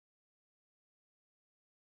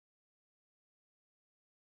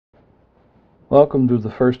Welcome to the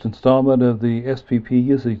first installment of the SPP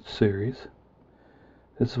usage series.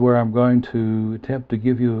 This is where I'm going to attempt to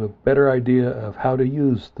give you a better idea of how to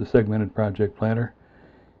use the segmented project planner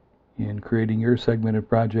in creating your segmented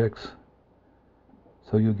projects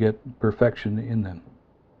so you'll get perfection in them.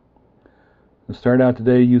 We'll start out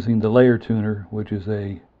today using the layer tuner, which is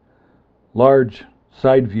a large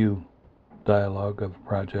side view dialog of a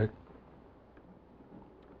project.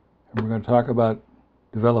 And we're going to talk about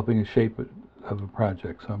developing a shape of a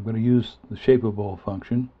project. So I'm going to use the shapeable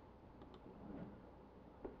function.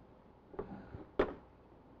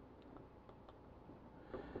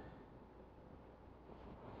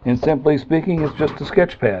 And simply speaking, it's just a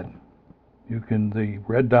sketchpad. The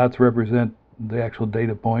red dots represent the actual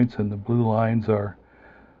data points, and the blue lines are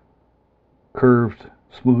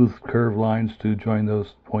smooth curved lines to join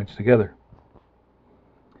those points together.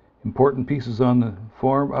 Important pieces on the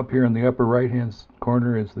form up here in the upper right hand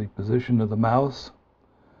corner is the position of the mouse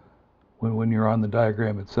when you're on the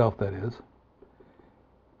diagram itself, that is.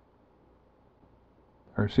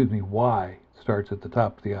 Or excuse me, Y starts at the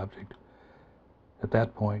top of the object at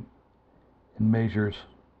that point and measures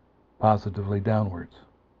positively downwards.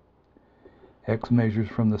 X measures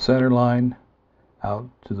from the center line out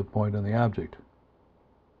to the point on the object.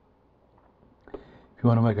 If you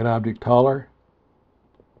want to make an object taller,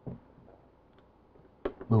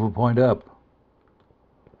 move a point up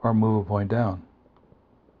or move a point down.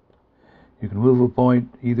 You can move a point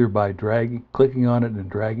either by clicking on it and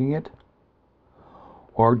dragging it,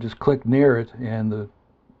 or just click near it and the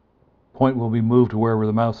point will be moved to wherever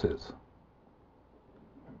the mouse is.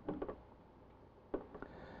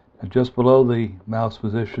 And just below the mouse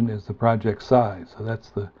position is the project size. So that's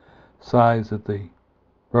the size that the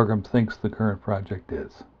program thinks the current project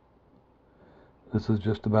is. This is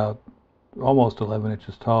just about almost 11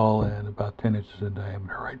 inches tall and about 10 inches in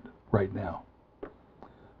diameter right now.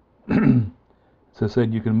 As I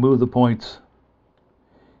said, you can move the points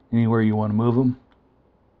anywhere you want to move them.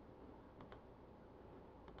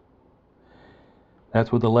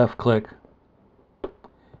 That's with the left click.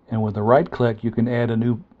 And with the right click, you can add a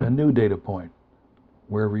new data point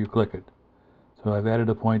wherever you click it. So I've added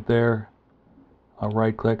a point there. I'll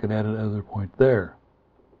right click and add another point there.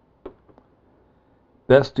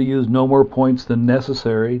 Best to use no more points than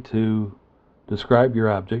necessary to describe your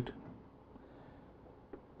object.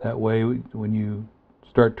 That way, when you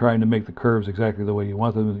start trying to make the curves exactly the way you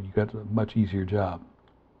want them, you've got a much easier job.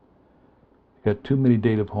 If you've got too many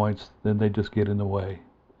data points, then they just get in the way,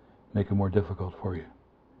 make it more difficult for you.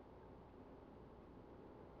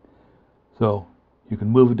 So you can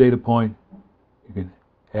move a data point, you can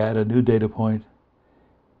add a new data point,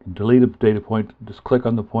 you can delete a data point, just click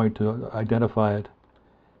on the point to identify it,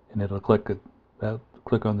 and it'll click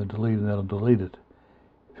on the delete and that'll delete it.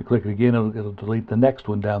 If you click it again, it'll delete the next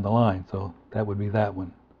one down the line, so that would be that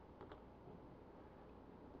one.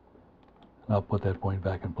 And I'll put that point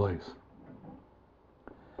back in place.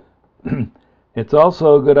 It's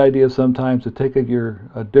also a good idea sometimes to take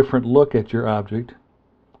a different look at your object.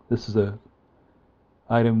 This is an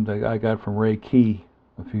item that I got from Ray Key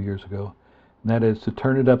a few years ago, and that is to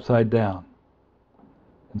turn it upside down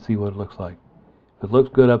and see what it looks like. If it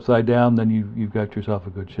looks good upside down, then you've got yourself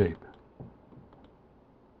a good shape.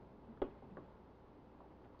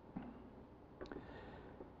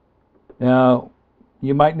 Now,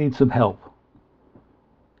 you might need some help.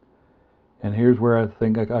 And here's where I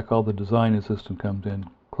think I call the design assistant comes in.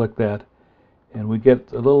 Click that, and we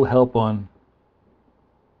get a little help on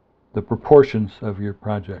the proportions of your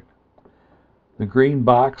project. The green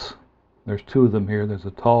box, there's two of them here. There's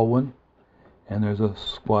a tall one, and there's a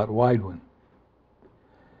squat wide one.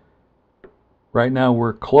 Right now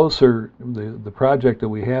we're closer, the project that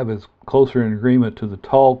we have is closer in agreement to the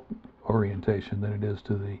tall orientation than it is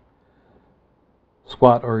to the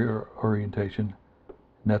squat orientation,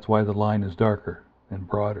 and that's why the line is darker and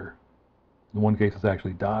broader. In one case it's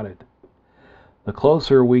actually dotted. The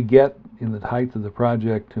closer we get in the height of the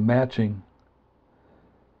project to matching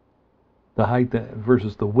the height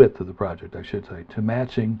versus the width of the project, I should say, to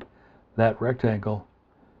matching that rectangle,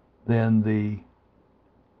 then the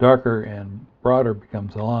darker and broader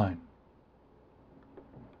becomes the line.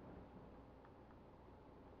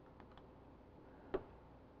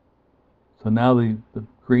 So now the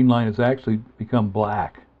green line has actually become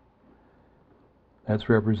black. That's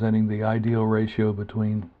representing the ideal ratio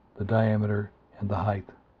between the diameter and the height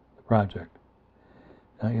of the project.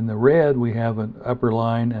 Now in the red we have an upper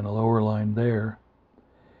line and a lower line there.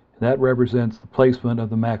 That represents the placement of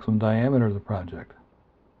the maximum diameter of the project.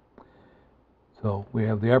 So we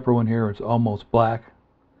have the upper one here, it's almost black.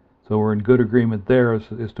 So we're in good agreement there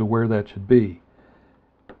as to where that should be.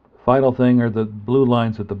 Final thing are the blue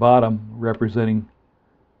lines at the bottom representing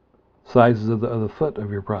sizes of the foot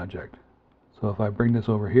of your project. So if I bring this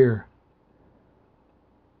over here,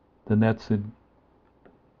 then that's in,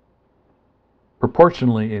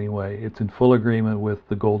 proportionally anyway, it's in full agreement with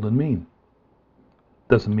the golden mean.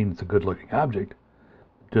 Doesn't mean it's a good looking object,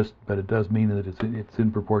 but it does mean that it's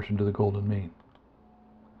in proportion to the golden mean.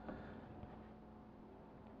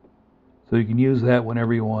 So you can use that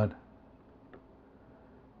whenever you want.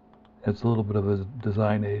 It's a little bit of a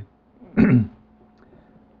design aid.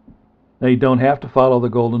 Now you don't have to follow the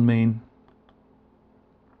golden mean.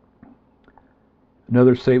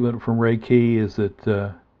 Another statement from Ray Key is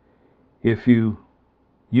that if you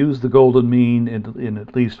use the golden mean in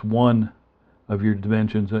at least one of your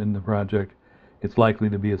dimensions in the project, it's likely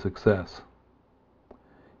to be a success.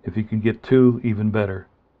 If you can get two, even better.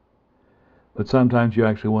 But sometimes you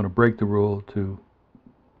actually want to break the rule to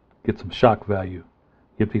get some shock value,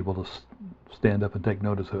 get people to stand up and take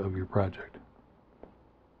notice of your project.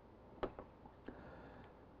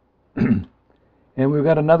 And we've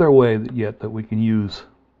got another way that we can use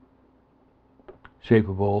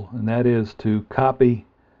Shapeable, and that is to copy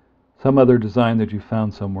some other design that you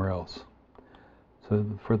found somewhere else.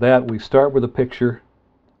 So for that, we start with a picture,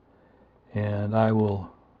 and I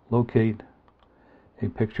will locate a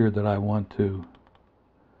picture that I want to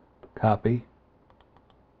copy.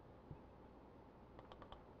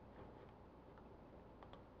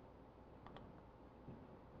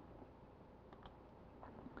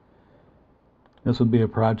 This would be a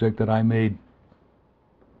project that I made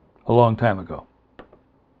a long time ago.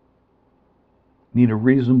 Need a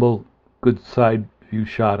reasonable good side view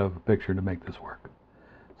shot of a picture to make this work.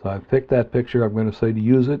 So I've picked that picture. I'm going to say to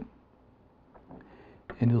use it,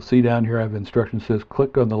 and you'll see down here I have instructions that says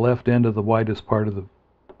click on the left end of the widest part of the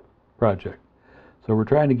project. So we're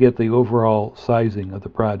trying to get the overall sizing of the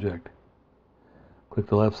project. Click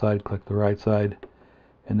the left side, click the right side,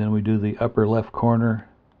 and then we do the upper left corner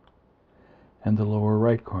and the lower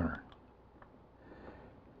right corner.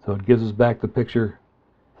 So it gives us back the picture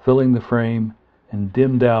filling the frame and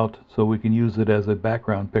dimmed out so we can use it as a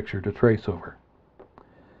background picture to trace over.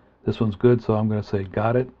 This one's good, so I'm going to say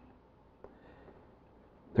got it.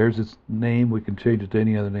 There's its name. We can change it to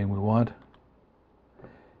any other name we want.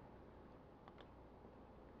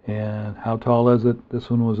 And how tall is it?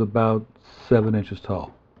 This one was about 7 inches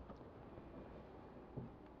tall.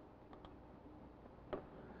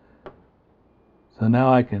 So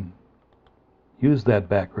now I can use that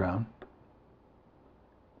background.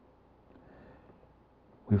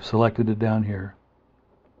 We've selected it down here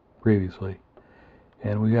previously.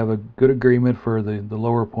 And we have a good agreement for the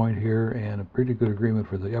lower point here and a pretty good agreement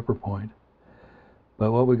for the upper point.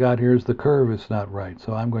 But what we got here is the curve is not right.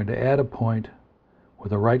 So I'm going to add a point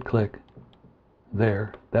with a right click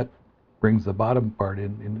there. That brings the bottom part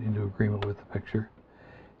into agreement with the picture.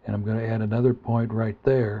 And I'm going to add another point right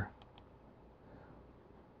there.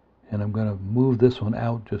 And I'm going to move this one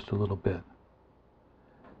out just a little bit.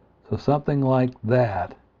 So something like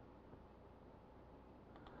that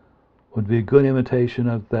would be a good imitation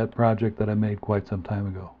of that project that I made quite some time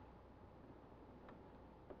ago.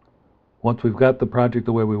 Once we've got the project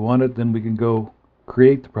the way we want it, then we can go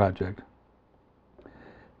create the project.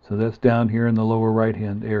 So that's down here in the lower right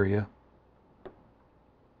hand area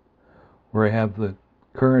where I have the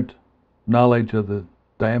current knowledge of the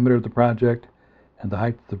diameter of the project and the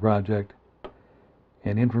height of the project,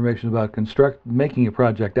 and information about making a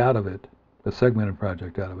project out of it, a segmented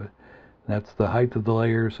project out of it. That's the height of the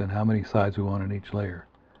layers and how many sides we want in each layer.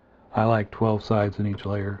 I like 12 sides in each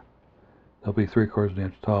layer. They'll be 3/4 of an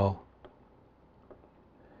inch tall.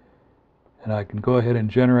 And I can go ahead and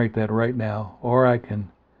generate that right now, or I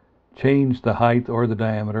can change the height or the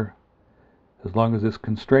diameter as long as this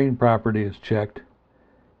constraint property is checked.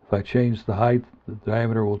 If I change the height, the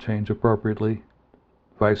diameter will change appropriately.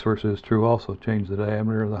 Vice versa is true also. Change the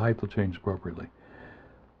diameter, the height will change appropriately.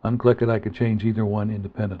 Unclick it, I can change either one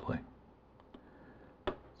independently.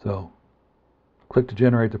 So, click to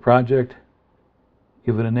generate the project,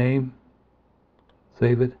 give it a name,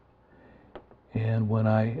 save it, and when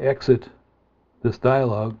I exit this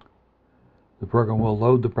dialog, the program will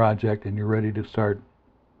load the project and you're ready to start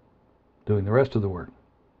doing the rest of the work.